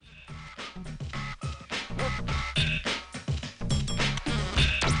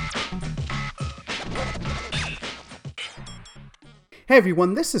Hey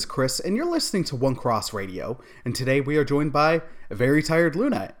everyone, this is Chris, and you're listening to One Cross Radio, and today we are joined by a very tired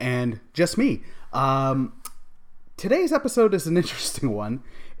Luna, and just me. Today's episode is an interesting one,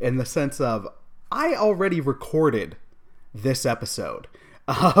 in the sense of, I already recorded this episode.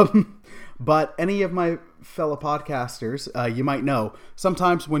 But any of my fellow podcasters, you might know,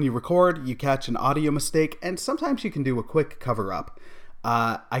 sometimes when you record, you catch an audio mistake, and sometimes you can do a quick cover-up.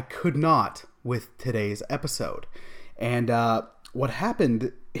 I could not with today's episode. And what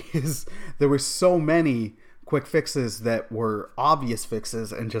happened is there were so many quick fixes that were obvious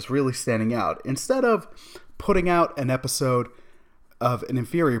fixes and just really standing out. Instead of putting out an episode of an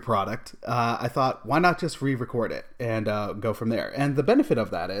inferior product, I thought, why not just re-record it and go from there? And the benefit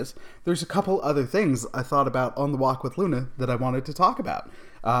of that is there's a couple other things I thought about on the walk with Luna that I wanted to talk about.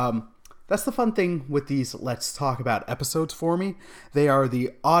 That's the fun thing with these Let's Talk About episodes for me. They are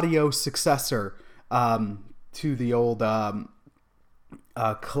the audio successor to the old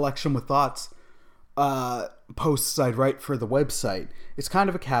collection with thoughts posts I'd write for the website. It's kind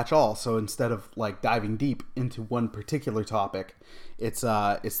of a catch-all, so instead of like diving deep into one particular topic, it's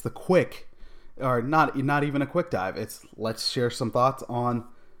the quick, or not even a quick dive. It's let's share some thoughts on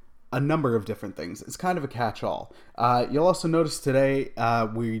a number of different things. It's kind of a catch-all. You'll also notice today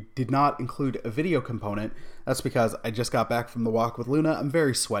we did not include a video component. That's because I just got back from the walk with Luna. I'm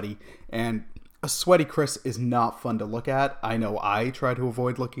very sweaty, and a sweaty Chris is not fun to look at. I know I try to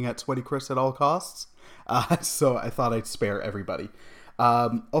avoid looking at sweaty Chris at all costs, so I thought I'd spare everybody.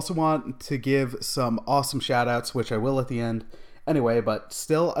 Also want to give some awesome shout-outs, which I will at the end anyway, but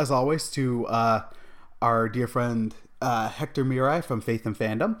still, as always, to our dear friend Hector Mirai from Faith and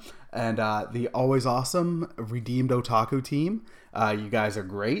Fandom, and the always awesome Redeemed Otaku team. You guys are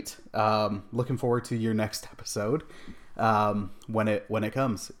great. Looking forward to your next episode when it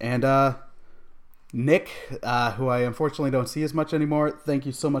comes. And Nick, who I unfortunately don't see as much anymore, thank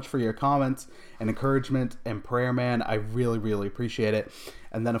you so much for your comments and encouragement and prayer, man. I really, really appreciate it.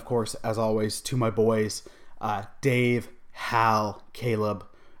 And then, of course, as always, to my boys, Dave, Hal, Caleb,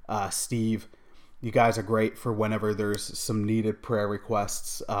 Steve. You guys are great for whenever there's some needed prayer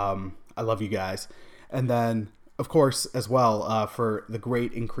requests. I love you guys. And then, of course, as well, for the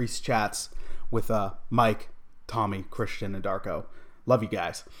great increased chats with Mike, Tommy, Christian, and Darko. Love you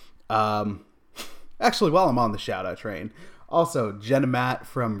guys. Actually, while I'm on the shout-out train, also, Jen and Matt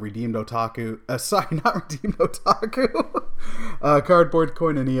from Redeemed Otaku. Sorry, not Redeemed Otaku. Cardboard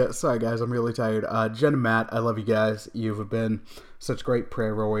Koinonia. Sorry, guys, I'm really tired. Jen and Matt, I love you guys. You've been such great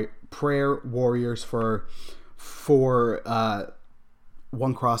prayer warriors for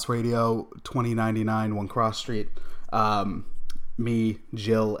One Cross Radio, 2099 One Cross Street. Me,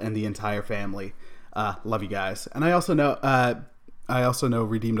 Jill, and the entire family. Love you guys. And I also know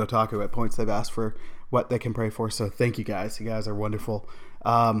Redeemed Otaku at points they've asked for what they can pray for, so thank you guys. You guys are wonderful.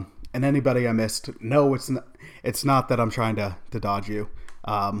 And anybody I missed, no, it's not that I'm trying to dodge you.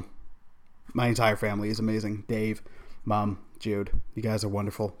 My entire family is amazing. Dave, Mom, Jude, you guys are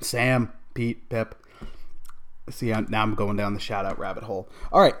wonderful. Sam, Pete, Pip. See, now I'm going down the shout-out rabbit hole.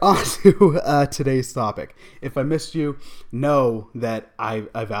 All right, on to today's topic. If I missed you, know that I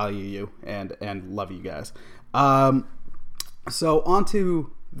value you and love you guys. So on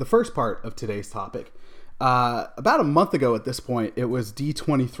to the first part of today's topic. About a month ago at this point, it was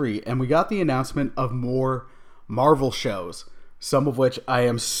D23, and we got the announcement of more Marvel shows, some of which I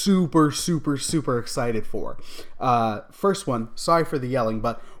am super, super, super excited for. First one, sorry for the yelling,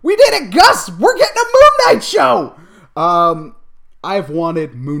 but we did it, Gus! We're getting a Moon Knight show! I've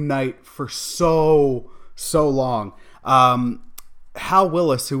wanted Moon Knight for so long. Hal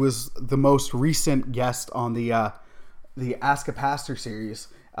Willis, who was the most recent guest on the Ask a Pastor series,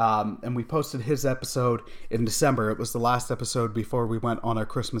 and we posted his episode in December. It was the last episode before we went on our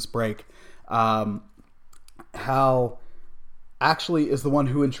Christmas break. Hal actually is the one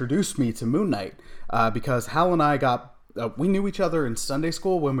who introduced me to Moon Knight, because Hal and I we knew each other in Sunday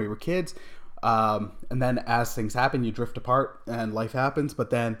school when we were kids, and then as things happen, you drift apart and life happens, but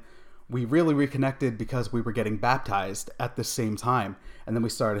then we really reconnected because we were getting baptized at the same time. And then we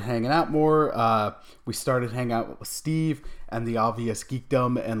started hanging out more. We started hanging out with Steve, and the obvious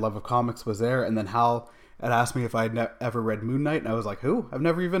geekdom and love of comics was there. And then Hal had asked me if I'd ever read Moon Knight, and I was like, who? I've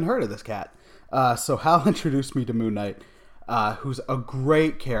never even heard of this cat. So Hal introduced me to Moon Knight, who's a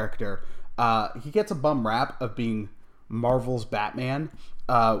great character. He gets a bum rap of being Marvel's Batman,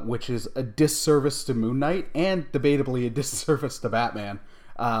 which is a disservice to Moon Knight, and debatably a disservice to Batman.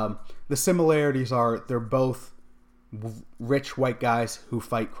 The similarities are they're both rich white guys who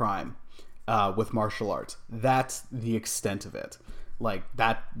fight crime with martial arts. That's the extent of it. Like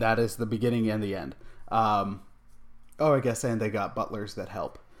that is the beginning and the end. Oh, I guess, and they got butlers that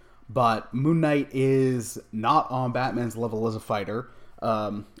help. But Moon Knight is not on Batman's level as a fighter,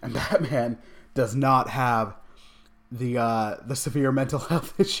 and Batman does not have the severe mental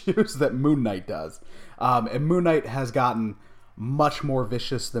health issues that Moon Knight does. And Moon Knight has gotten much more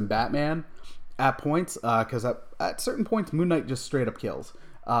vicious than Batman at points, because at certain points, Moon Knight just straight up kills.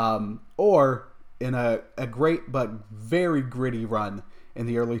 Or in a great but very gritty run in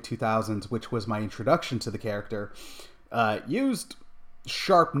the early 2000s, which was my introduction to the character, used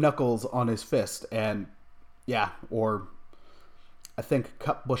sharp knuckles on his fist and, or I think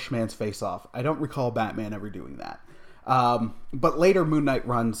cut Bushman's face off. I don't recall Batman ever doing that. But later Moon Knight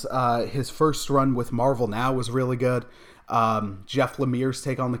runs, his first run with Marvel Now was really good. Jeff Lemire's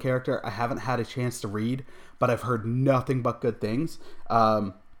take on the character, I haven't had a chance to read, but I've heard nothing but good things.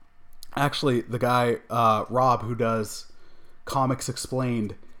 Actually, the guy, Rob, who does Comics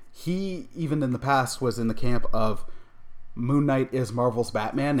Explained, he, even in the past, was in the camp of Moon Knight is Marvel's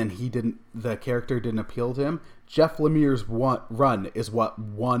Batman, and the character didn't appeal to him. Jeff Lemire's run is what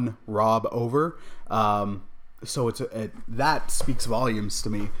won Rob over. So that speaks volumes to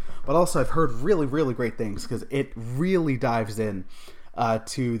me. But also, I've heard really, really great things, because it really dives in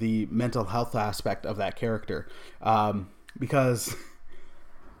to the mental health aspect of that character. Because,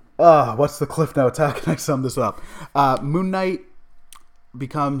 what's the cliff notes? How can I sum this up? Moon Knight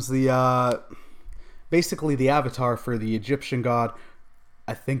becomes basically the avatar for the Egyptian god,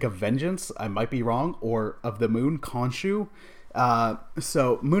 I think, of vengeance. I might be wrong. Or of the moon, Khonshu.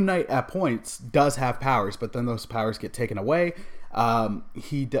 So Moon Knight at points does have powers, but then those powers get taken away. Moon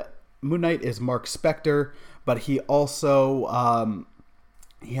Knight is Mark Spector, but he also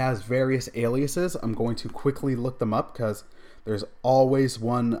he has various aliases. I'm going to quickly look them up because there's always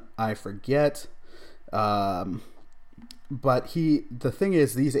one I forget. But the thing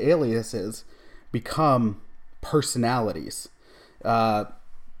is, these aliases become personalities,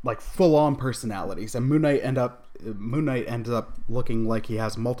 like full-on personalities, and Moon Knight ends up looking like he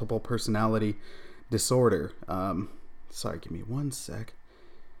has multiple personality disorder. Sorry, give me one sec.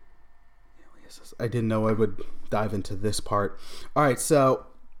 I didn't know I would dive into this part. All right, so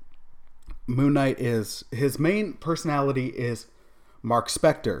Moon Knight his main personality is Mark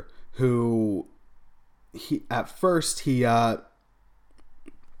Spector, who he's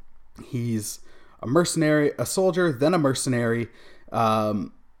a mercenary, a soldier, then a mercenary,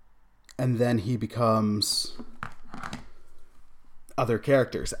 and then he becomes other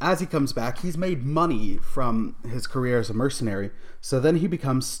characters. As he comes back, he's made money from his career as a mercenary, so then he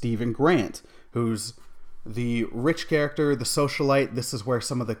becomes Stephen Grant, who's the rich character, the socialite. This is where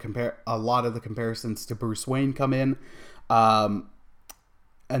a lot of the comparisons to Bruce Wayne come in. And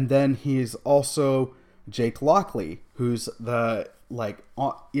then he's also Jake Lockley, who's the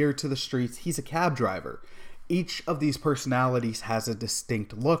ear to the streets. He's a cab driver. Each of these personalities has a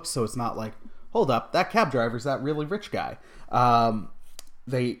distinct look, so it's not like, hold up, that cab driver's that really rich guy.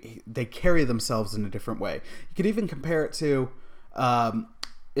 They carry themselves in a different way. You could even compare it to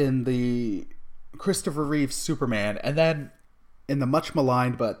in the Christopher Reeve's Superman, and then in the much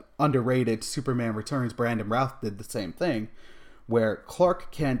maligned but underrated Superman Returns, Brandon Routh did the same thing, where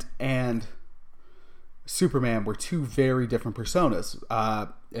Clark Kent and Superman were two very different personas.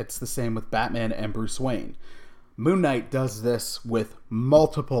 It's the same with Batman and Bruce Wayne. Moon Knight does this with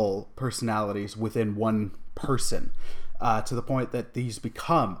multiple personalities within one person, to the point that these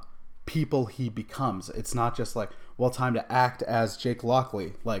become people he becomes. It's not just like, well, time to act as Jake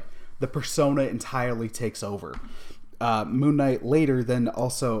Lockley. Like, the persona entirely takes over. Moon Knight later then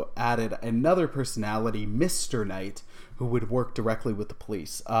also added another personality, Mr. Knight, who would work directly with the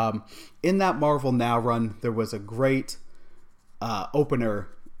police. In that Marvel Now run, there was a great opener,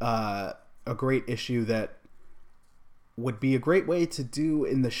 a great issue that would be a great way to do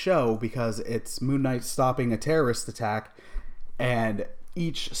in the show, because it's Moon Knight stopping a terrorist attack, and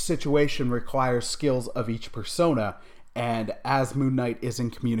each situation requires skills of each persona. And as Moon Knight is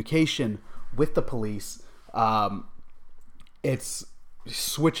in communication with the police, it's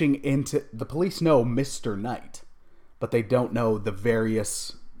switching into... The police know Mr. Knight, but they don't know the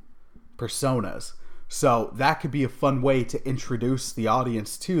various personas. So that could be a fun way to introduce the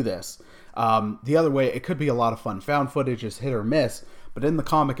audience to this. The other way, it could be a lot of fun. Found footage is hit or miss, but in the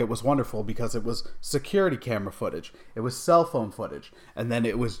comic it was wonderful because it was security camera footage, it was cell phone footage, and then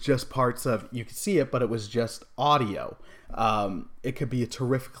it was just parts of... You could see it, but it was just audio. It could be a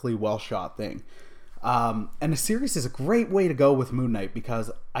terrifically well shot thing. And a series is a great way to go with Moon Knight, because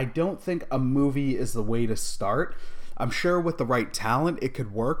I don't think a movie is the way to start. I'm sure with the right talent it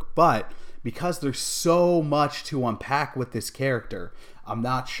could work, but because there's so much to unpack with this character, I'm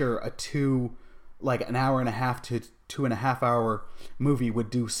not sure an hour and a half to 2.5 hour movie would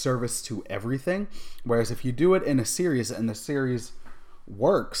do service to everything. Whereas if you do it in a series and the series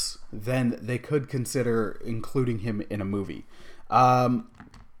works, then they could consider including him in a movie.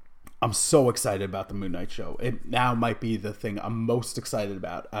 I'm so excited about the Moon Knight show. It now might be the thing I'm most excited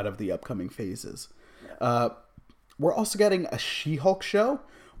about out of the upcoming phases. We're also getting a She-Hulk show,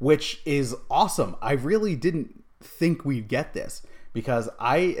 which is awesome. I really didn't think we'd get this because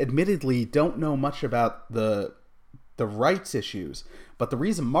I admittedly don't know much about the rights issues. But the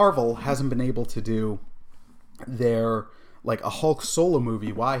reason Marvel hasn't been able to do their like a Hulk solo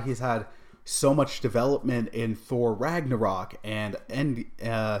movie, why he's had so much development in Thor Ragnarok and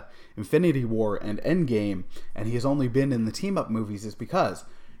Infinity War and Endgame, and he has only been in the team-up movies, is because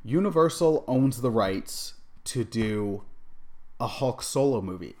Universal owns the rights to do a Hulk solo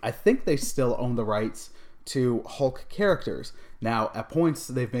movie. I think they still own the rights to Hulk characters. Now, at points,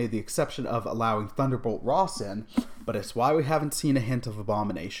 they've made the exception of allowing Thunderbolt Ross in, but it's why we haven't seen a hint of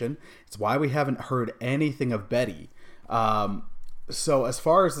Abomination. It's why we haven't heard anything of Betty. So as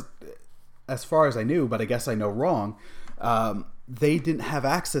far as I knew, but I guess I know wrong, they didn't have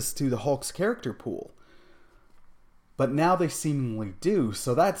access to the Hulk's character pool. But now they seemingly do.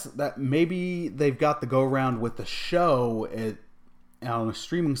 So that maybe they've got the go around with the show on a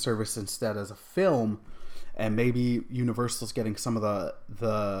streaming service instead as a film, and maybe Universal's getting some of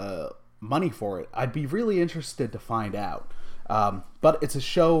the money for it. I'd be really interested to find out. But it's a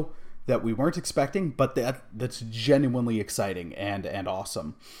show that we weren't expecting, but that's genuinely exciting and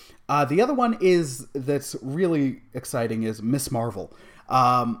awesome. The other one that's really exciting is Miss Marvel.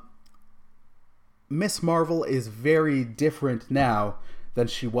 Miss Marvel is very different now than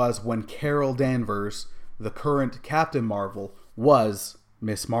she was when Carol Danvers, the current Captain Marvel, was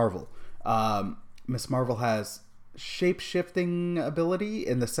Miss Marvel. Miss Marvel has shape-shifting ability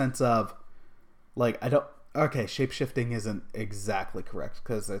in the sense of, shape-shifting isn't exactly correct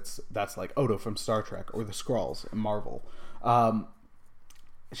because that's like Odo from Star Trek or the Skrulls in Marvel.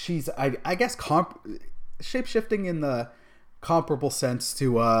 She's, I guess, shape-shifting in the comparable sense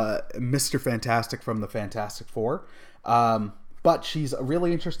to Mr. Fantastic from the Fantastic Four. But she's a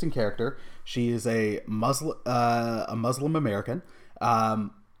really interesting character. She is a Muslim American.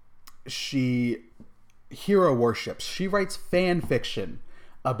 She hero worships. She writes fan fiction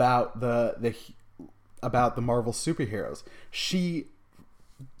about the Marvel superheroes. She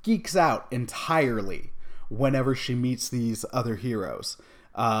geeks out entirely whenever she meets these other heroes.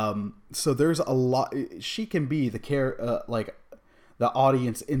 So there's a lot. She can be the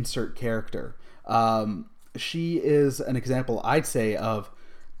audience insert character. She is an example, I'd say, of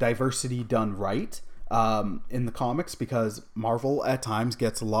diversity done right in the comics, because Marvel at times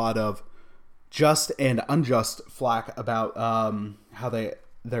gets a lot of just and unjust flack about how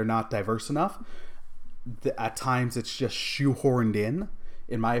they're not diverse enough. At times it's just shoehorned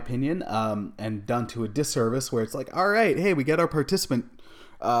in my opinion, and done to a disservice, where it's like, all right, hey, we get our participant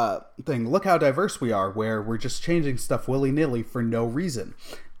thing. Look how diverse we are, where we're just changing stuff willy-nilly for no reason.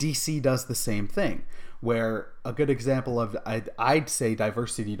 DC does the same thing, where a good example of, I'd say,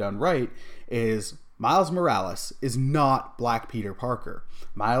 diversity done right is Miles Morales is not Black Peter Parker.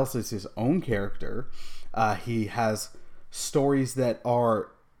 Miles is his own character. He has stories that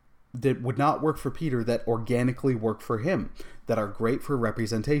would not work for Peter that organically work for him, that are great for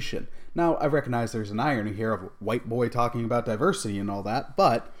representation. Now, I recognize there's an irony here of a white boy talking about diversity and all that,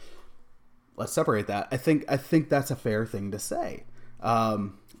 but let's separate that. I think that's a fair thing to say.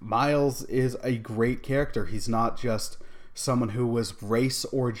 Miles is a great character. He's not just someone who was race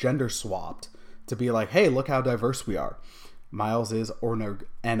or gender swapped to be like, hey, look how diverse we are. Miles is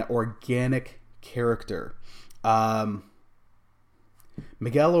an organic character.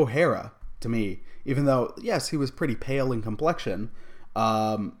 Miguel O'Hara, to me, even though, yes, he was pretty pale in complexion,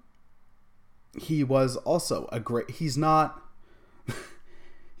 he was also a great... He's not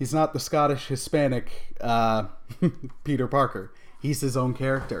the Scottish Hispanic Peter Parker. He's his own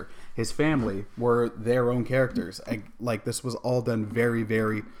character. His family were their own characters. This was all done very,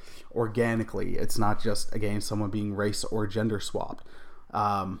 very organically. It's not just, again, someone being race or gender swapped.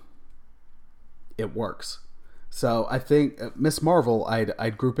 It works. So I think Miss Marvel,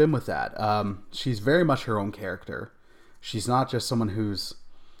 I'd group in with that. She's very much her own character. She's not just someone who's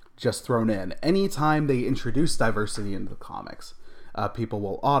just thrown in. Anytime they introduce diversity into the comics, people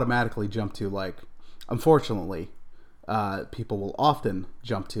will automatically jump to, unfortunately, people will often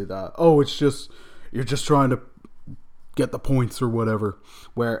jump to it's just, you're just trying to get the points or whatever.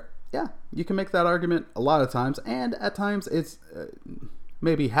 Where, yeah, you can make that argument a lot of times, and at times it's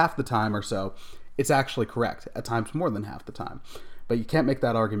maybe half the time or so, it's actually correct. At times more than half the time. But you can't make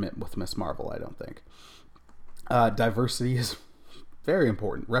that argument with Miss Marvel, I don't think. Diversity is very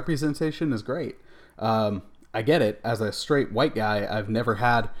important. Representation is great. I get it. As a straight white guy, I've never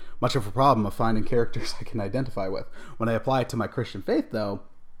had much of a problem of finding characters I can identify with. When I apply it to my Christian faith, though,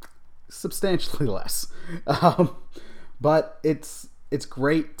 substantially less. But it's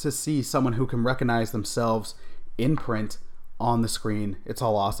great to see someone who can recognize themselves in print on the screen. It's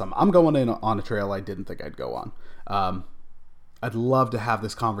all awesome. I'm going in on a trail I didn't think I'd go on. I'd love to have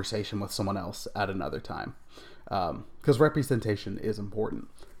this conversation with someone else at another time. Because representation is important,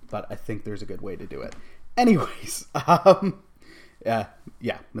 but I think there's a good way to do it. Anyways,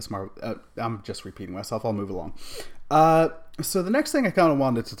 Miss Marvel. I'm just repeating myself. I'll move along. So the next thing I kind of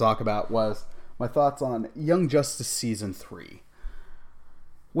wanted to talk about was my thoughts on Young Justice Season 3,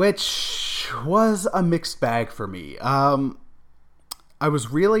 which was a mixed bag for me. I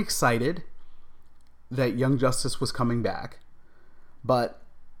was really excited that Young Justice was coming back, but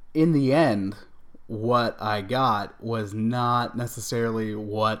in the end, what I got was not necessarily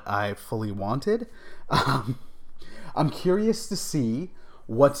what I fully wanted. I'm curious to see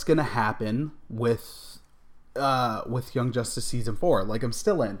what's going to happen with Young Justice Season 4. Like, I'm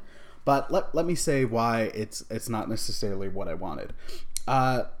still in. But let me say why it's not necessarily what I wanted.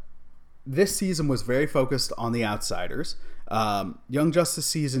 This season was very focused on the outsiders. Young Justice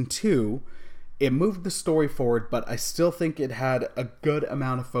Season 2, it moved the story forward, but I still think it had a good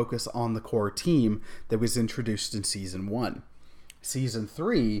amount of focus on the core team that was introduced in Season 1. Season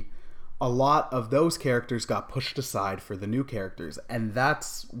 3, a lot of those characters got pushed aside for the new characters, and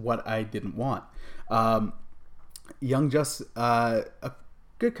that's what I didn't want. A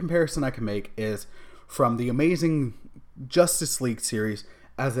good comparison I can make is from the Amazing Justice League series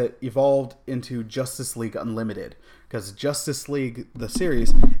as it evolved into Justice League Unlimited. Because Justice League, the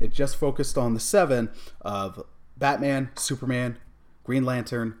series, it just focused on the 7 of Batman, Superman, Green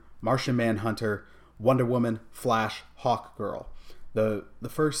Lantern, Martian Manhunter, Wonder Woman, Flash, Hawkgirl. The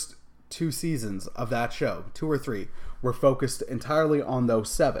first 2 seasons of that show, 2 or 3, were focused entirely on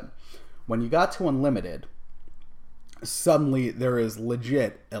those 7. When you got to Unlimited, suddenly there is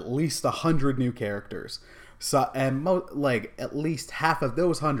legit at least 100 new characters. So, and at least half of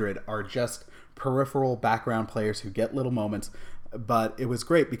those 100 are just peripheral background players who get little moments. But it was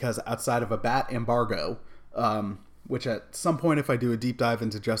great because outside of a bat embargo, which at some point, if I do a deep dive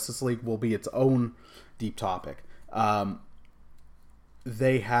into Justice League, will be its own deep topic,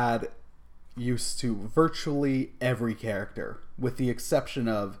 they had use to virtually every character, with the exception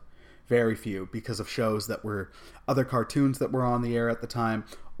of very few, because of shows that were other cartoons that were on the air at the time,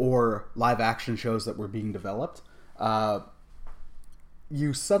 or live action shows that were being developed.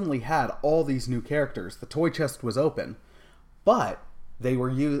 You suddenly had all these new characters. The toy chest was open, but they were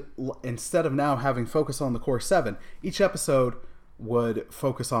instead of now having focus on the core 7, each episode would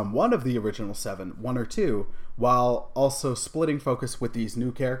focus on one of the original 7, 1 or 2, while also splitting focus with these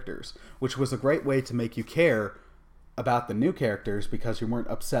new characters, which was a great way to make you care about the new characters because you weren't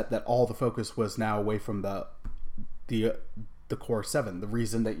upset that all the focus was now away from the core 7, the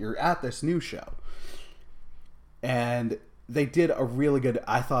reason that you're at this new show. And they did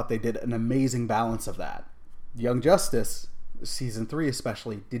I thought they did an amazing balance of that. Young Justice, Season 3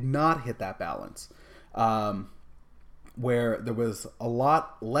 especially, did not hit that balance. Where there was a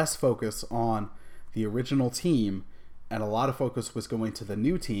lot less focus on the original team and a lot of focus was going to the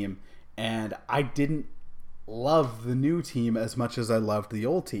new team, and I didn't love the new team as much as I loved the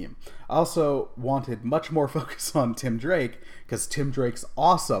old team. I also wanted much more focus on Tim Drake, because Tim Drake's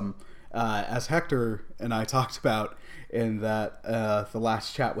awesome, as Hector and I talked about in that the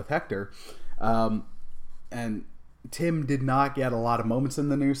last chat with Hector. And Tim did not get a lot of moments in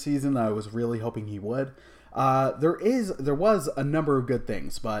the new season. I was really hoping he would. There was a number of good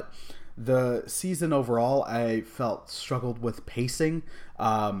things, but the season overall I felt struggled with pacing.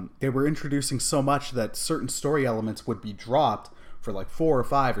 They were introducing so much that certain story elements would be dropped for like 4 or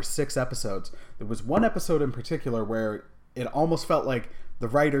 5 or 6 episodes. There was one episode in particular where it almost felt like the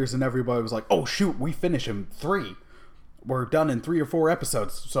writers and everybody was like, "Oh shoot, we finish in 3. We're done in 3 or 4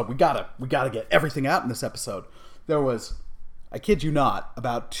 episodes, so we gotta get everything out in this episode." There was, I kid you not,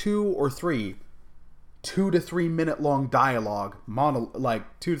 about 2 or 3 2 to 3 minute long dialogue, 2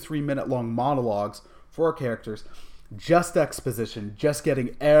 to 3 minute long monologues for characters, just exposition, just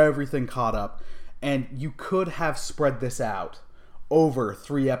getting everything caught up. And you could have spread this out over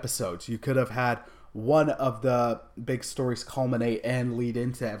 3 episodes. You could have had one of the big stories culminate and lead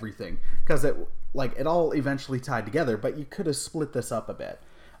into everything, because it all eventually tied together, but you could have split this up a bit.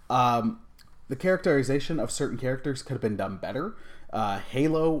 The characterization of certain characters could have been done better.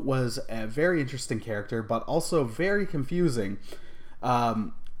 Halo was a very interesting character, but also very confusing,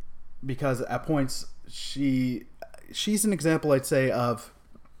 because at points she's an example, I'd say, of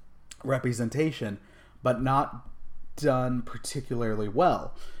representation, but not done particularly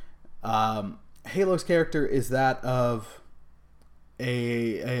well. Halo's character is that of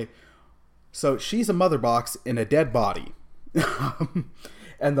so she's a mother box in a dead body.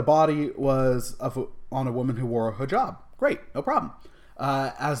 And the body was on a woman who wore a hijab. Great, no problem.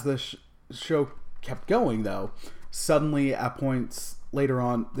 As the show kept going, though, suddenly at points later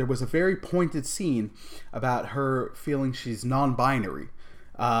on, there was a very pointed scene about her feeling she's non-binary,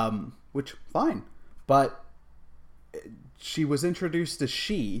 which, fine. But she was introduced as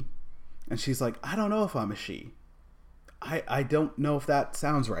she, and she's like, I don't know if I'm a she. I don't know if that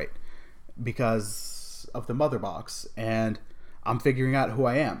sounds right because of the mother box, and I'm figuring out who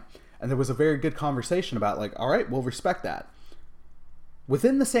I am. And there was a very good conversation about, like, all right, we'll respect that.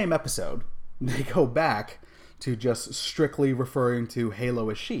 Within the same episode, they go back to just strictly referring to Halo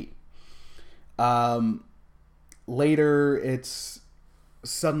as she. Later, it's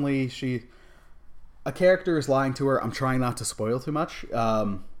suddenly a character is lying to her. I'm trying not to spoil too much.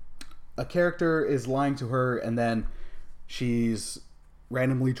 A character is lying to her, and then she's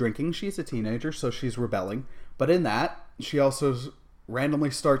randomly drinking. She's a teenager, so she's rebelling. But in that, she also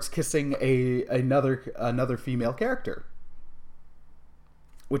randomly starts kissing another female character,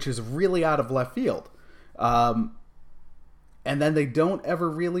 which is really out of left field. And then they don't ever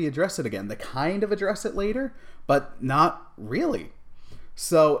really address it again. They kind of address it later, but not really.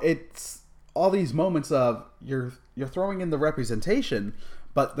 So it's all these moments of you're throwing in the representation,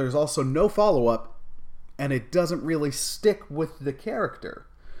 but there's also no follow-up, and it doesn't really stick with the character.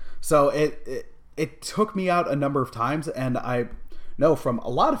 So it took me out a number of times, and I know from a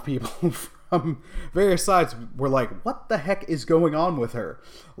lot of people from various sides were like, what the heck is going on with her?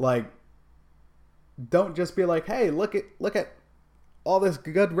 Like, don't just be like, hey, look at all this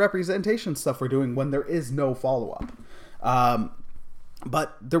good representation stuff we're doing when there is no follow-up.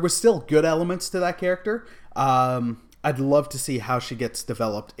 But there was still good elements to that character. I'd love to see how she gets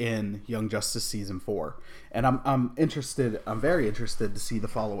developed in Young Justice Season 4. And I'm very interested to see the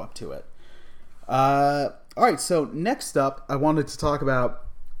follow-up to it. Alright, so next up, I wanted to talk about,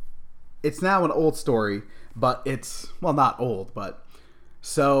 it's now an old story, but it's, well, not old, but,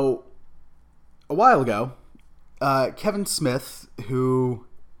 so, a while ago, Kevin Smith, who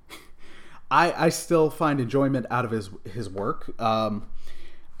I still find enjoyment out of his work.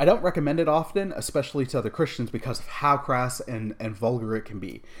 I don't recommend it often, especially to other Christians, because of how crass and vulgar it can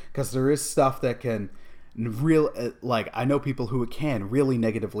be. Because there is stuff that can I know people who it can really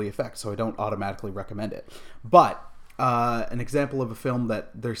negatively affect, so I don't automatically recommend it. But an example of a film that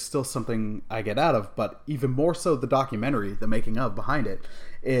there's still something I get out of, but even more so the documentary, the making of behind it,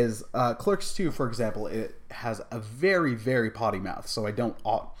 is Clerks 2, for example. It has a very, very potty mouth, so I don't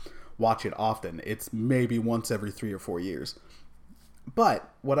watch it often. It's maybe once every 3 or 4 years.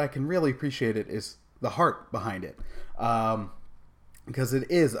 But what I can really appreciate it is the heart behind it. Because it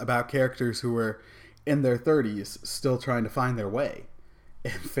is about characters who are in their 30s still trying to find their way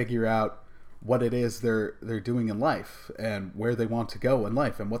and figure out what it is they're doing in life and where they want to go in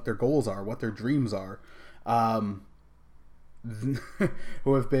life and what their goals are, what their dreams are.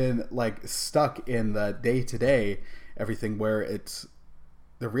 Who have been like stuck in the day-to-day everything where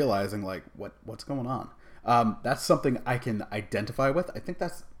they're realizing like what's going on. That's something I can identify with. I think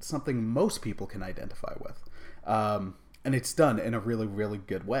that's something most people can identify with. And it's done in a really, really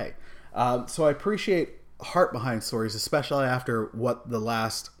good way. So I appreciate heart behind stories, especially after what the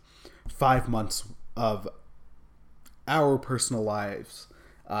last 5 months of our personal lives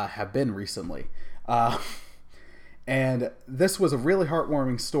have been recently. And this was a really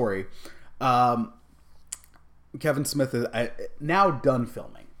heartwarming story. Kevin Smith is now done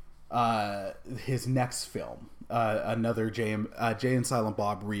filming his next film, another Jay and Silent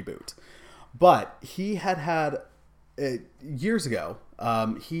Bob reboot. But he had years ago,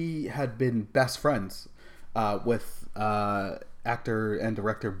 he had been best friends with actor and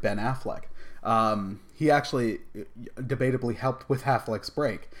director Ben Affleck. He actually debatably helped with Affleck's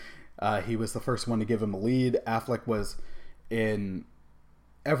break. He was the first one to give him a lead. Affleck was in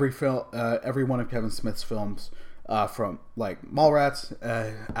every one of Kevin Smith's films, from like Mallrats.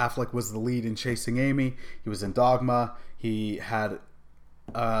 Affleck was the lead in Chasing Amy. He was in Dogma. He had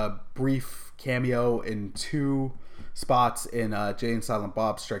a brief cameo in 2 spots in Jay and Silent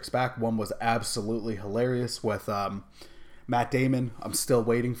Bob Strikes Back. One was absolutely hilarious with Matt Damon. I'm still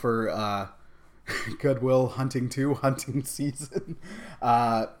waiting for Good Will Hunting 2 hunting season.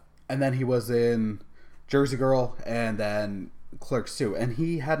 And then he was in Jersey Girl and then Clerks 2. And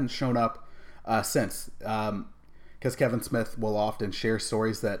he hadn't shown up since. Because Kevin Smith will often share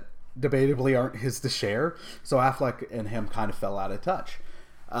stories that debatably aren't his to share. So Affleck and him kind of fell out of touch.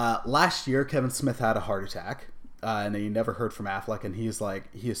 Last year, Kevin Smith had a heart attack, and he never heard from Affleck, and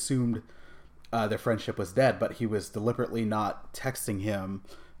he assumed their friendship was dead, but he was deliberately not texting him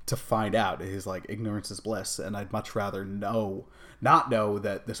to find out. He's like, ignorance is bliss, and I'd much rather not know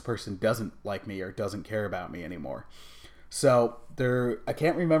that this person doesn't like me or doesn't care about me anymore. So I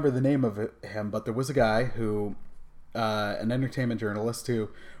can't remember the name of him, but there was a guy who, an entertainment journalist who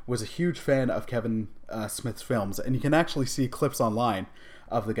was a huge fan of Kevin Smith's films, and you can actually see clips online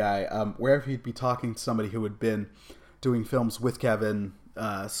of the guy wherever he'd be talking to somebody who had been doing films with Kevin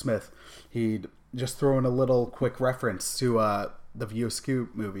Smith. He'd just throw in a little quick reference to the View Askew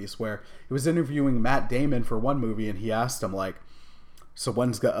movies, where he was interviewing Matt Damon for one movie, and he asked him, like, so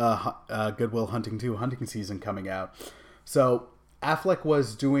when's Good Will Hunting 2 hunting season coming out? So Affleck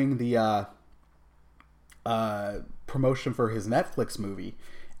was doing the promotion for his Netflix movie,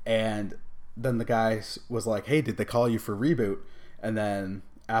 and then the guy was like, hey, did they call you for reboot? And then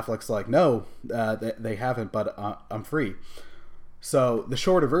Affleck's like, no, they haven't, but I'm free. So the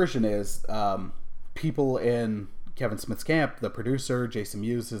shorter version is people in Kevin Smith's camp, the producer, Jason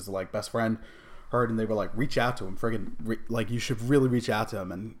Mewes, his like best friend, heard, and they were like, reach out to him, like you should really reach out to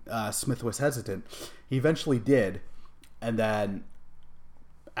him. And Smith was hesitant. He eventually did, and then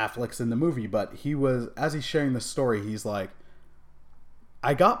Affleck's in the movie, but as he's sharing the story, he's like,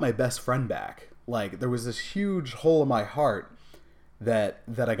 I got my best friend back. Like, there was this huge hole in my heart that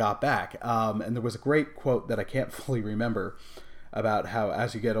I got back. And there was a great quote that I can't fully remember about how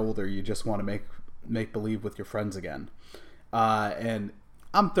as you get older, you just want to make believe with your friends again. And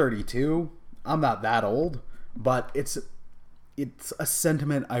I'm 32. I'm not that old, but it's a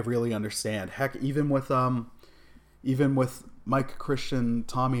sentiment I really understand. Heck, even with Mike, Christian,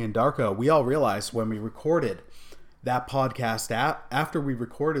 Tommy, and Darko, we all realized when we recorded that podcast after we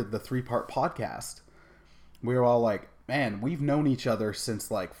recorded the 3-part podcast, we were all like, man, we've known each other since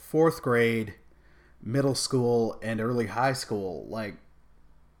like 4th grade, middle school, and early high school. Like,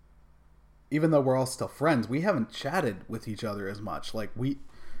 even though we're all still friends, we haven't chatted with each other as much. Like,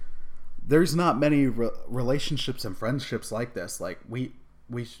 there's not many relationships and friendships like this. Like, we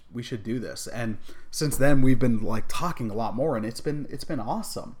should do this. And since then, we've been like talking a lot more, and it's been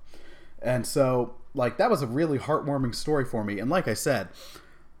awesome. And so, like, that was a really heartwarming story for me. And like I said,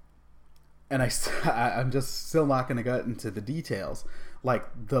 and I'm just still not going to get into the details. Like,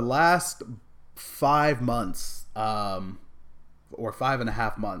 the last 5 months, or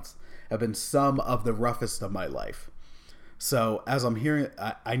 5.5 months, have been some of the roughest of my life. So as I'm hearing,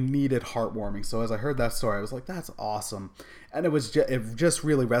 I needed heartwarming. So as I heard that story, I was like, that's awesome. And it just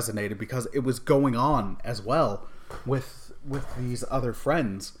really resonated because it was going on as well with these other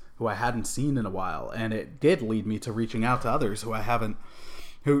friends who I hadn't seen in a while. And it did lead me to reaching out to others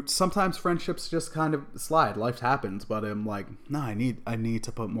who sometimes friendships just kind of slide. Life happens, but I'm like, no, I need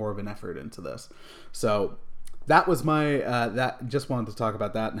to put more of an effort into this. So that was just wanted to talk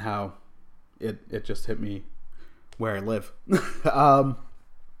about that and how it just hit me where I live. All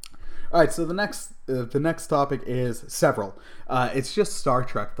right, so the next topic is several. It's just Star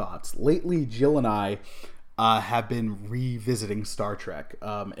Trek thoughts. Lately, Jill and I have been revisiting Star Trek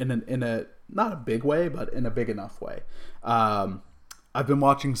in a not a big way, but in a big enough way. I've been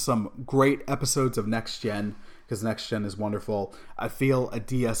watching some great episodes of Next Gen because Next Gen is wonderful. I feel a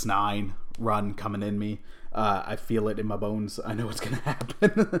DS9 run coming in me. I feel it in my bones. I know what's going to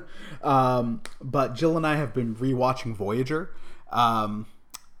happen. But Jill and I have been rewatching Voyager,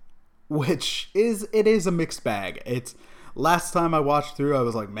 which is a mixed bag. It's last time I watched through, I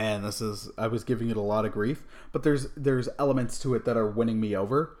was like, man, I was giving it a lot of grief. But there's elements to it that are winning me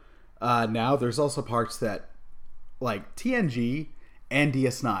over. Now there's also parts that, like TNG and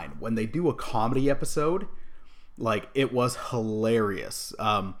DS9, when they do a comedy episode, like, it was hilarious.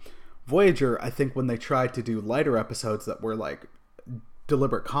 Voyager, I think when they tried to do lighter episodes that were like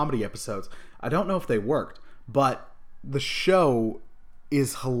deliberate comedy episodes, I don't know if they worked, but the show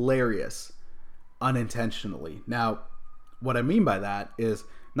is hilarious unintentionally. Now, what I mean by that is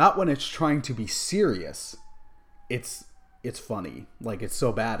not when it's trying to be serious, it's funny. Like, it's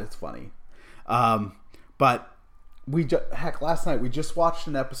so bad it's funny. But last night we just watched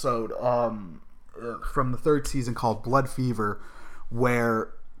an episode from the 3rd season called Blood Fever,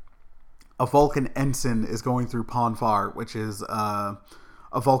 where a Vulcan ensign is going through Pon farr, which is a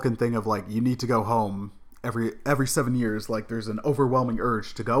Vulcan thing of, like, you need to go home every 7 years. Like, there's an overwhelming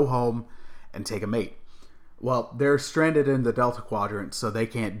urge to go home and take a mate. Well, they're stranded in the Delta Quadrant, so they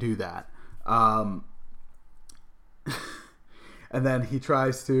can't do that. And then he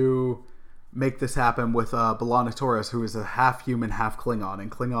tries to make this happen with B'Elanna Torres, who is a half human, half Klingon, and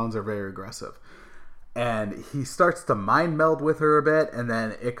Klingons are very aggressive. And he starts to mind meld with her a bit, and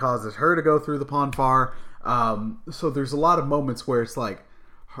then it causes her to go through the Pon farr. So there's a lot of moments where it's like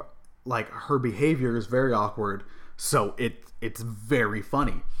her behavior is very awkward, so it's very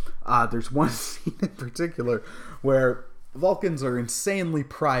funny. There's one scene in particular where Vulcans are insanely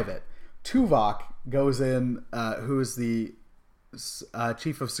private. Tuvok goes in, who is the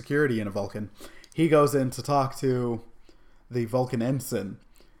chief of security in a Vulcan. He goes in to talk to the Vulcan ensign,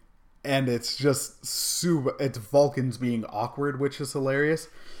 and it's just it's Vulcans being awkward, which is hilarious.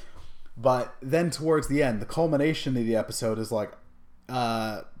 But then towards the end, the culmination of the episode is like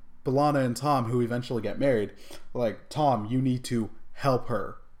B'Elanna and Tom, who eventually get married, like, Tom, you need to help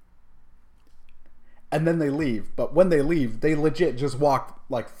her. And then they leave. But when they leave, they legit just walk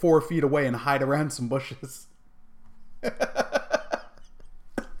like 4 feet away and hide around some bushes.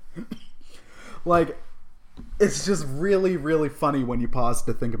 Like, it's just really, really funny when you pause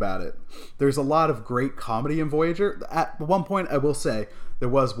to think about it. There's a lot of great comedy in Voyager. At one point, I will say, there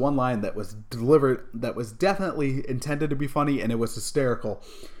was one line that was delivered that was definitely intended to be funny, and it was hysterical.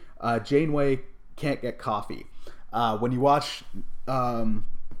 Janeway can't get coffee. When you watch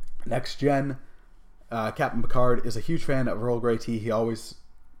Next Gen, Captain Picard is a huge fan of Earl Grey tea. He always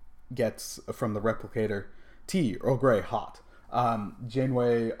gets from the replicator tea, Earl Grey, hot.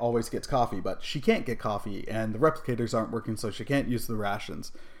 Janeway always gets coffee, but she can't get coffee, and the replicators aren't working, so she can't use the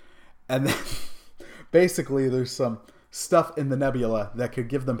rations. And then basically there's some stuff in the nebula that could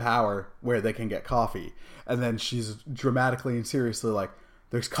give them power where they can get coffee. And then she's dramatically and seriously like,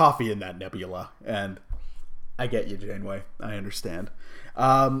 there's coffee in that nebula. And I get you, Janeway. I understand.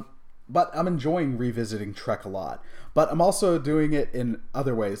 But I'm enjoying revisiting Trek a lot. But I'm also doing it in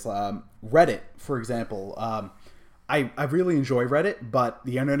other ways. Reddit, for example. I really enjoy Reddit, but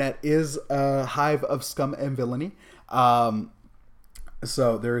the internet is a hive of scum and villainy.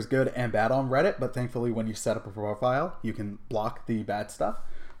 So there is good and bad on Reddit, but thankfully when you set up a profile, you can block the bad stuff.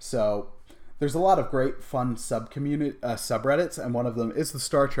 So there's a lot of great fun subreddits, and one of them is the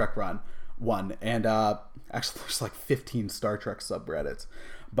Star Trek one. And actually there's like 15 Star Trek subreddits.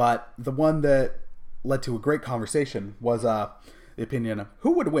 But the one that led to a great conversation was the opinion of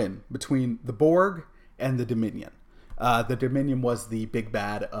who would win between the Borg and the Dominion. The Dominion was the big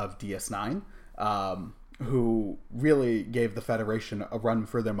bad of DS9, who really gave the Federation a run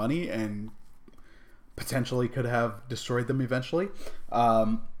for their money and potentially could have destroyed them eventually.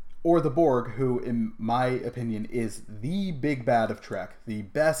 Or the Borg, who, in my opinion, is the big bad of Trek, the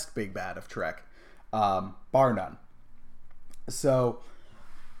best big bad of Trek, bar none. So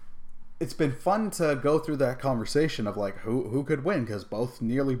it's been fun to go through that conversation of like who could win, because both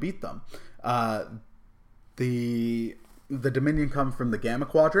nearly beat them. The Dominion come from the Gamma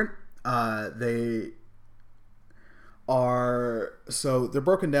Quadrant. They're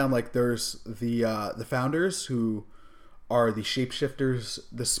broken down like there's the Founders, who are the shapeshifters,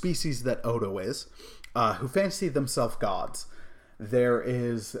 the species that Odo is, who fancy themselves gods. There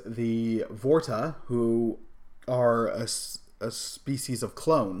is the Vorta, who are a species of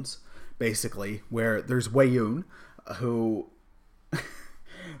clones, basically, where there's Weyoun, who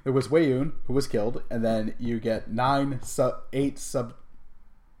there was Weyoun, who was killed, and then you get 8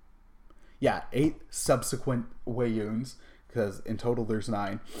 subsequent Weyouns, because in total there's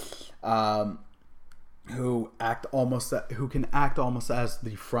 9, who can act almost as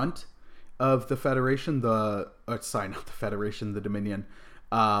the front of the Federation, not the Federation, the Dominion,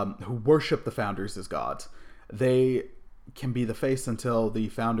 who worship the Founders as gods. They can be the face until the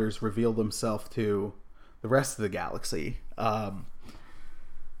Founders reveal themselves to the rest of the galaxy.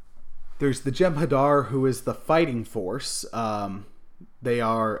 There's the Jem'Hadar, who is the fighting force. They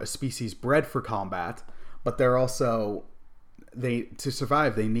are a species bred for combat, but they're also to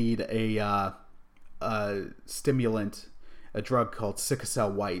survive. They need a stimulant, a drug called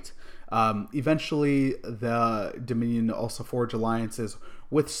Sikacel White. Eventually, the Dominion also forge alliances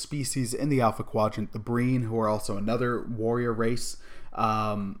with species in the Alpha Quadrant, the Breen, who are also another warrior race,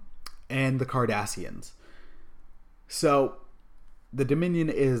 and the Cardassians. So the Dominion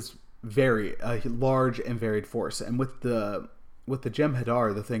is very large and varied force, and with the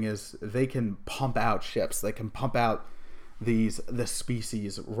Jem'Hadar, the thing is they can pump out ships. They can pump out the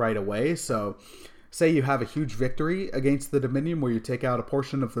species right away. So say you have a huge victory against the Dominion where you take out a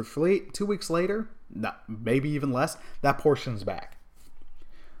portion of their fleet, 2 weeks later, maybe even less, that portion's back.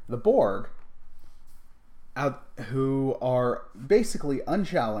 The Borg, who are basically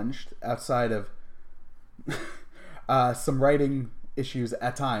unchallenged outside of some writing issues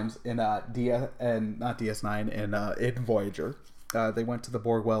at times in not DS9 and in Voyager. They went to the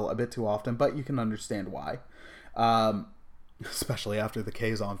Borg well a bit too often, but you can understand why. Especially after the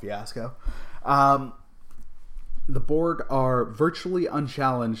Kazon fiasco. The Borg are virtually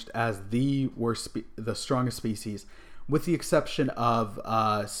unchallenged as the strongest species, with the exception of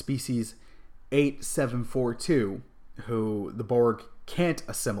species 8742, who the Borg can't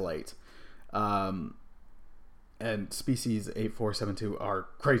assimilate. And species 8472 are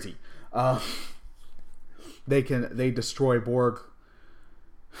crazy. They destroy Borg.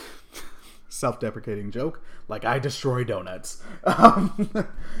 Self-deprecating joke, like I destroy donuts.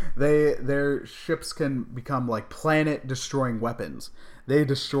 Their ships can become like planet-destroying weapons. They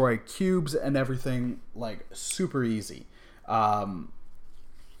destroy cubes and everything like super easy.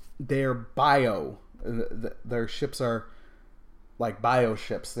 Their ships are like bio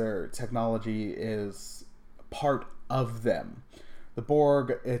ships. Their technology is part of them. The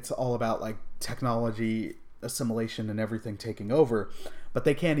Borg, it's all about like technology assimilation and everything taking over, but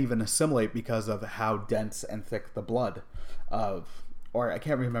they can't even assimilate because of how dense and thick the blood of, or I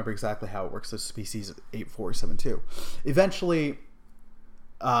can't remember exactly how it works, the species 8472. Eventually,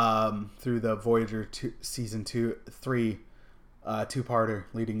 through the Voyager season 3 two-parter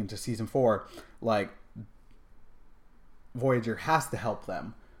leading into season 4, like Voyager has to help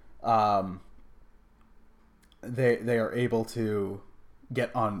them. They are able to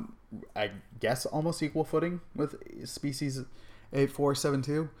get on, I guess, almost equal footing with species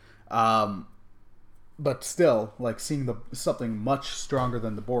 8472. But still, like, seeing something much stronger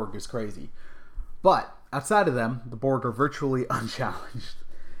than the Borg is crazy. But outside of them, the Borg are virtually unchallenged,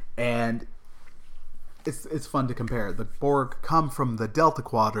 and it's fun to compare. The Borg come from the Delta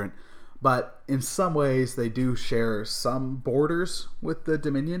Quadrant, but in some ways they do share some borders with the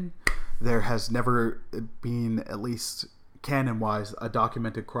Dominion. There has never been, at least canon-wise, a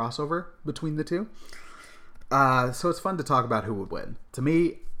documented crossover between the two. So it's fun to talk about who would win. To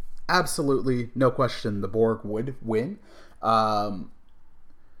me, absolutely, no question, the Borg would win. Now,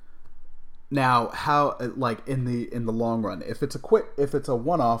 how, like, in the long run, if it's a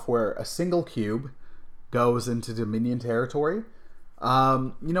one-off where a single cube goes into Dominion territory,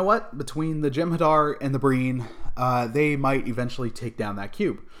 you know what? Between the Jem'Hadar and the Breen, they might eventually take down that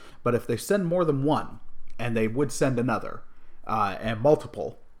cube. But if they send more than one, and they would send another, and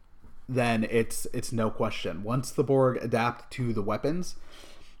multiple, then it's no question. Once the Borg adapt to the weapons,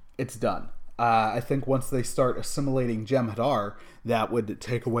 it's done. I think once they start assimilating Jem'Hadar, that would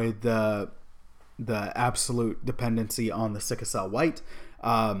take away the absolute dependency on the sickle cell white.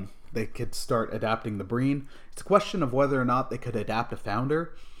 They could start adapting the Breen. It's a question of whether or not they could adapt a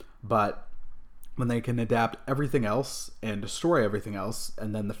Founder, but when they can adapt everything else and destroy everything else,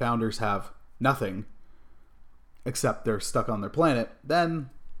 and then the Founders have nothing except they're stuck on their planet, then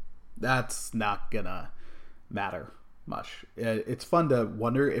that's not gonna matter much. It's fun to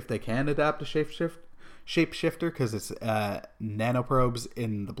wonder if they can adapt a shapeshifter because it's nanoprobes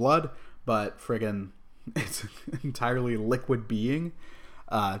in the blood, but friggin' it's an entirely liquid being.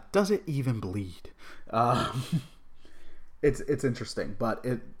 Does it even bleed? It's interesting, but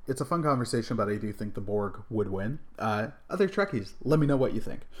it's a fun conversation, but I do think the Borg would win. Other Trekkies, let me know what you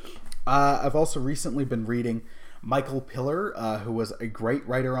think. I've also recently been reading Michael Piller, who was a great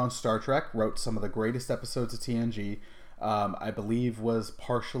writer on Star Trek, wrote some of the greatest episodes of TNG. I believe was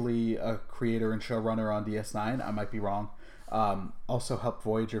partially a creator and showrunner on DS9. I might be wrong. Also helped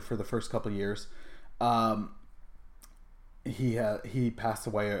Voyager for the first couple of years. He passed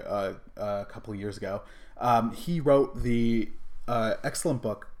away a couple of years ago. He wrote the excellent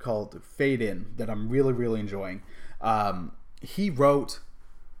book called Fade In that I'm really, really enjoying. He wrote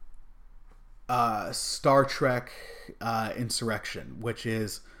Star Trek Insurrection, which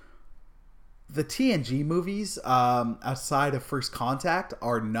is the TNG movies outside of First Contact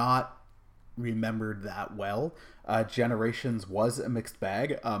are not remembered that well. Generations was a mixed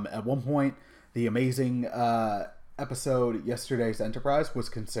bag. At one point, the amazing episode Yesterday's Enterprise was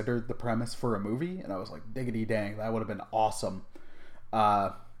considered the premise for a movie, and I was like, diggity dang, that would have been awesome.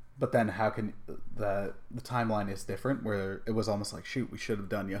 But then how can the timeline is different, where it was almost like, shoot, we should have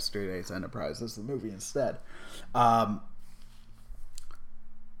done Yesterday's Enterprise as the movie instead.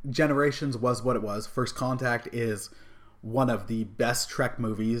 Generations was what it was. First Contact is one of the best Trek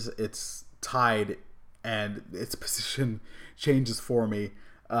movies. It's tied, and its position changes for me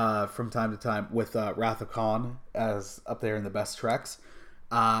from time to time, with Wrath of Khan as up there in the best Treks.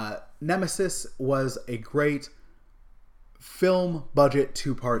 Nemesis was a great film budget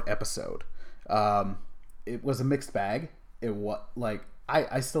 2-part episode. It was a mixed bag. It was like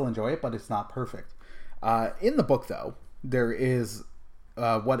I still enjoy it, but it's not perfect. In the book, though, there is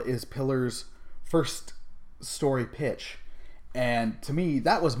what is Pillar's first story pitch, And to me,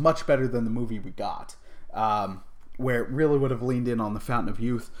 that was much better than the movie we got, where it really would have leaned in on the Fountain of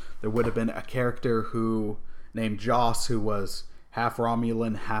Youth. There would have been a character named Joss, who was half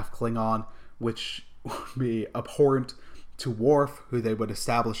Romulan, half Klingon, which would be abhorrent to Worf, who they would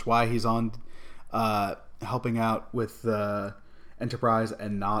establish why he's on helping out with the Enterprise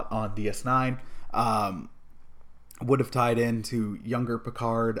and not on DS9. Would have tied into younger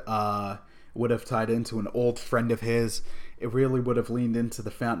Picard, would have tied into an old friend of his. It really would have leaned into the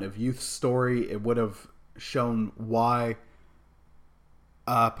Fountain of Youth story. It would have shown why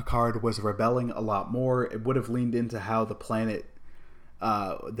Picard was rebelling a lot more. It would have leaned into how the planet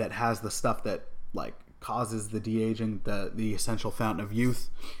that has the stuff that like causes the de-aging, the essential Fountain of Youth,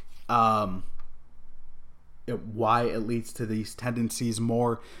 why it leads to these tendencies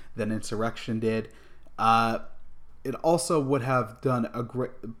more than Insurrection did. It also would have done a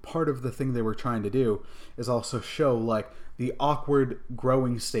great part of the thing they were trying to do is also show like the awkward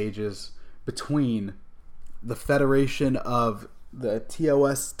growing stages between the Federation of the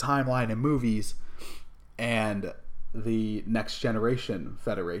TOS timeline and movies and the Next Generation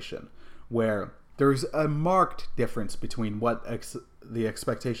Federation, where there's a marked difference between what the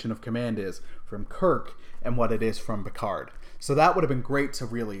expectation of command is from Kirk and what it is from Picard. So that would have been great to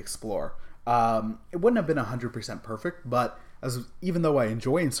really explore. It wouldn't have been 100% perfect, but even though I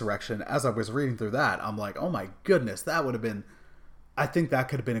enjoy Insurrection, as I was reading through that, I'm like, oh my goodness, that would have been, I think that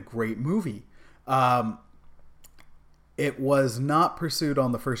could have been a great movie. It was not pursued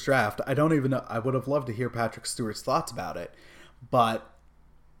on the first draft. I don't even know, I would have loved to hear Patrick Stewart's thoughts about it, but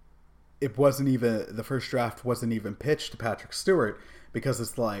it wasn't even, the first draft wasn't even pitched to Patrick Stewart, because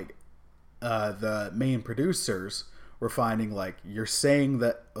it's like, the main producers we're finding like you're saying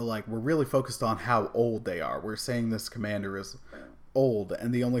that like we're really focused on how old they are. We're saying this commander is old,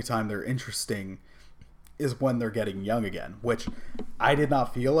 and the only time they're interesting is when they're getting young again, which I did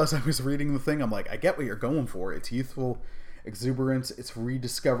not feel as I was reading the thing. I'm like, I get what you're going for. It's youthful exuberance. It's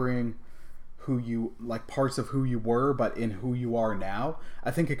rediscovering who you like, parts of who you were, but in who you are now. I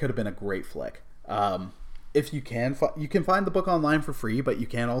think it could have been a great flick. If you can, you can find the book online for free, but you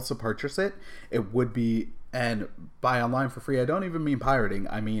can also purchase it. It would be, and buy online for free. I don't even mean pirating.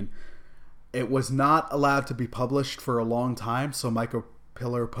 I mean, it was not allowed to be published for a long time, so Michael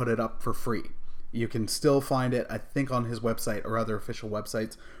Piller put it up for free. You can still find it, I think, on his website or other official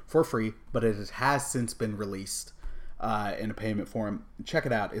websites for free, but it has since been released in a payment form. Check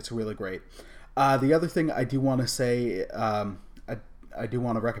it out. It's really great. The other thing I do want to say, I do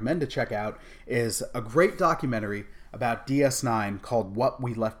want to recommend to check out is a great documentary about DS9 called What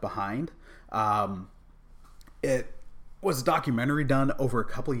We Left Behind. It was a documentary done over a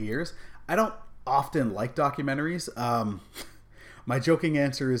couple of years. I don't often like documentaries. My joking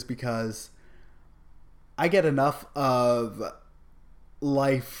answer is because I get enough of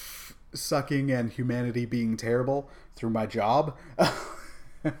life sucking and humanity being terrible through my job.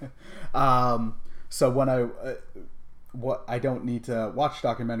 So when I don't need to watch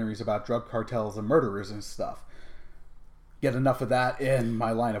documentaries about drug cartels and murderers and stuff. Get enough of that in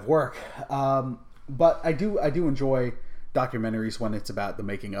my line of work. But I do enjoy documentaries when it's about the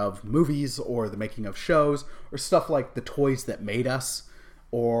making of movies or the making of shows or stuff like The Toys That Made Us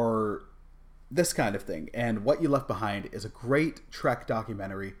or this kind of thing. And What You Left Behind is a great Trek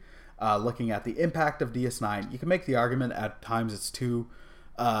documentary looking at the impact of DS9. You can make the argument at times it's too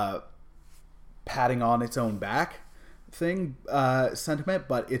patting on its own back sentiment,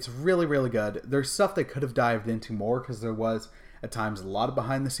 but it's really, really good. There's stuff they could have dived into more because there was at times a lot of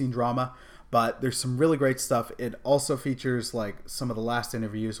behind the scene drama, but there's some really great stuff. It also features like some of the last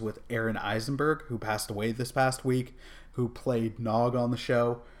interviews with Aaron Eisenberg, who passed away this past week, who played Nog on the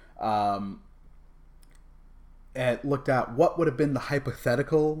show. It looked at what would have been the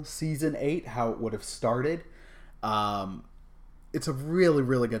hypothetical season 8, how it would have started. It's a really,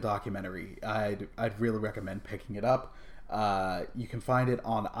 really good documentary. I'd really recommend picking it up. You can find it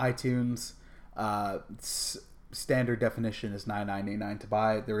on iTunes. Standard definition is $9.99 to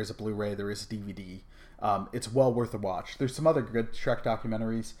buy. There is a Blu-ray. There is a DVD. It's well worth a watch. There's some other good Trek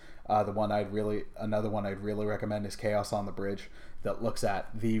documentaries. Another one I'd really recommend is Chaos on the Bridge, that looks at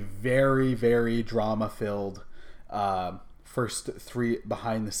the very, very drama-filled first 3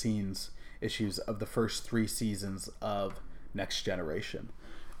 behind-the-scenes issues of the first 3 seasons of Next Generation.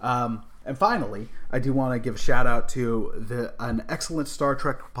 And finally, I do want to give a shout out to an excellent Star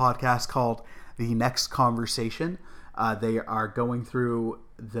Trek podcast called The Next Conversation. They are going through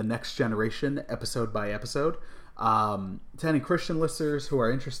the Next Generation episode by episode. To any Christian listeners who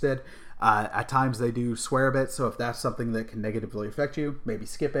are interested, at times they do swear a bit, so if that's something that can negatively affect you, maybe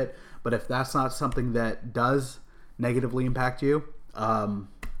skip it. But if that's not something that does negatively impact you.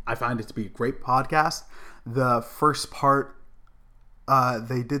 I find it to be a great podcast. The first part,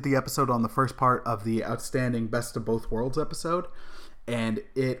 they did the episode on the first part of the Outstanding Best of Both Worlds episode, and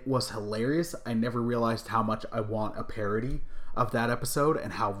it was hilarious. I never realized how much I want a parody of that episode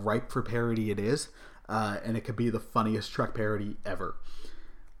and how ripe for parody it is. And it could be the funniest Trek parody ever.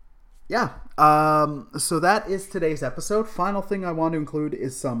 Yeah. So that is today's episode. Final thing I want to include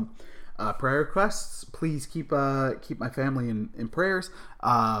is some prayer requests. Please keep my family in prayers.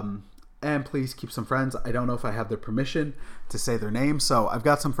 And please keep some friends. I don't know if I have their permission to say their names. So I've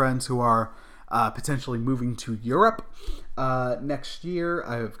got some friends who are potentially moving to Europe next year.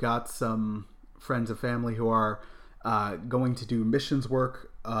 I've got some friends and family who are going to do missions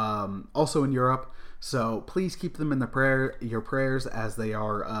work also in Europe. So please keep them in your prayers as they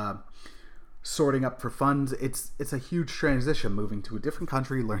are sorting up for funds. It's a huge transition, moving to a different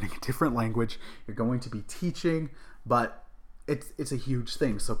country, learning a different language. You're going to be teaching, but it's a huge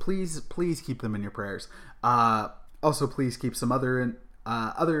thing. So please keep them in your prayers. Also, please keep some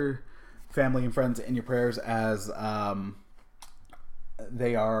other family and friends in your prayers as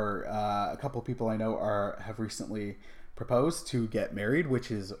they are a couple of people I know have recently proposed to get married, which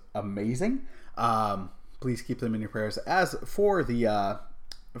is amazing. Please keep them in your prayers. As for the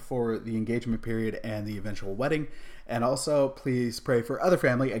engagement period and the eventual wedding, and also please pray for other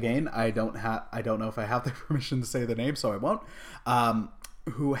family. Again, I don't know if I have the permission to say the name, so I won't.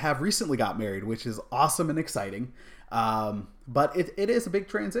 Who have recently got married, which is awesome and exciting. But it is a big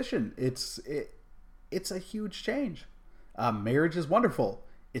transition. It's a huge change. Marriage is wonderful.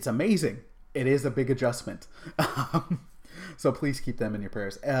 It's amazing. It is a big adjustment. So please keep them in your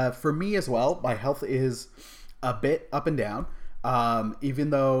prayers. For me as well, my health is a bit up and down. Even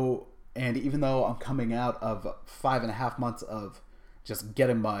though I'm coming out of 5.5 months of just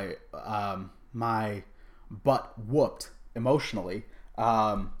getting my butt whooped emotionally,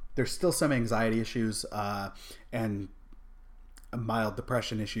 there's still some anxiety issues and mild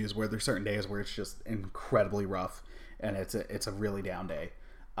depression issues where there's certain days where it's just incredibly rough and it's a really down day.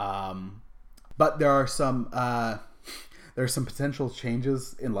 But there are some potential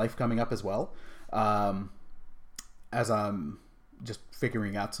changes in life coming up as well, as I'm just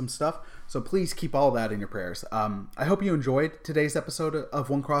figuring out some stuff. So please keep all that in your prayers. I hope you enjoyed today's episode of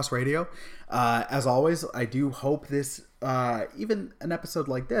One Cross Radio. As always, I do hope this, even an episode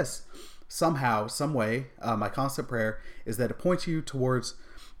like this, somehow, some way, my constant prayer is that it points you towards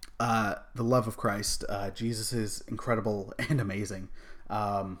the love of Christ. Jesus is incredible and amazing.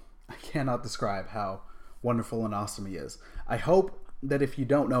 I cannot describe how wonderful and awesome he is. I hope that if you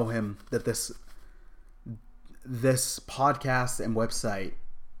don't know him, that this podcast and website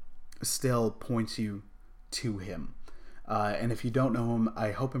still points you to him. And if you don't know him,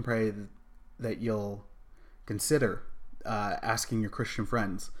 I hope and pray that you'll consider asking your Christian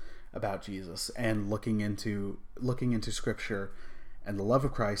friends about Jesus and looking into Scripture and the love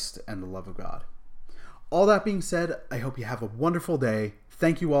of Christ and the love of God. All that being said, I hope you have a wonderful day.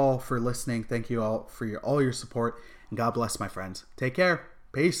 Thank you all for listening. Thank you all for all your support. And God bless, my friends. Take care.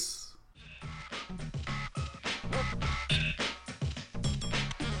 Peace.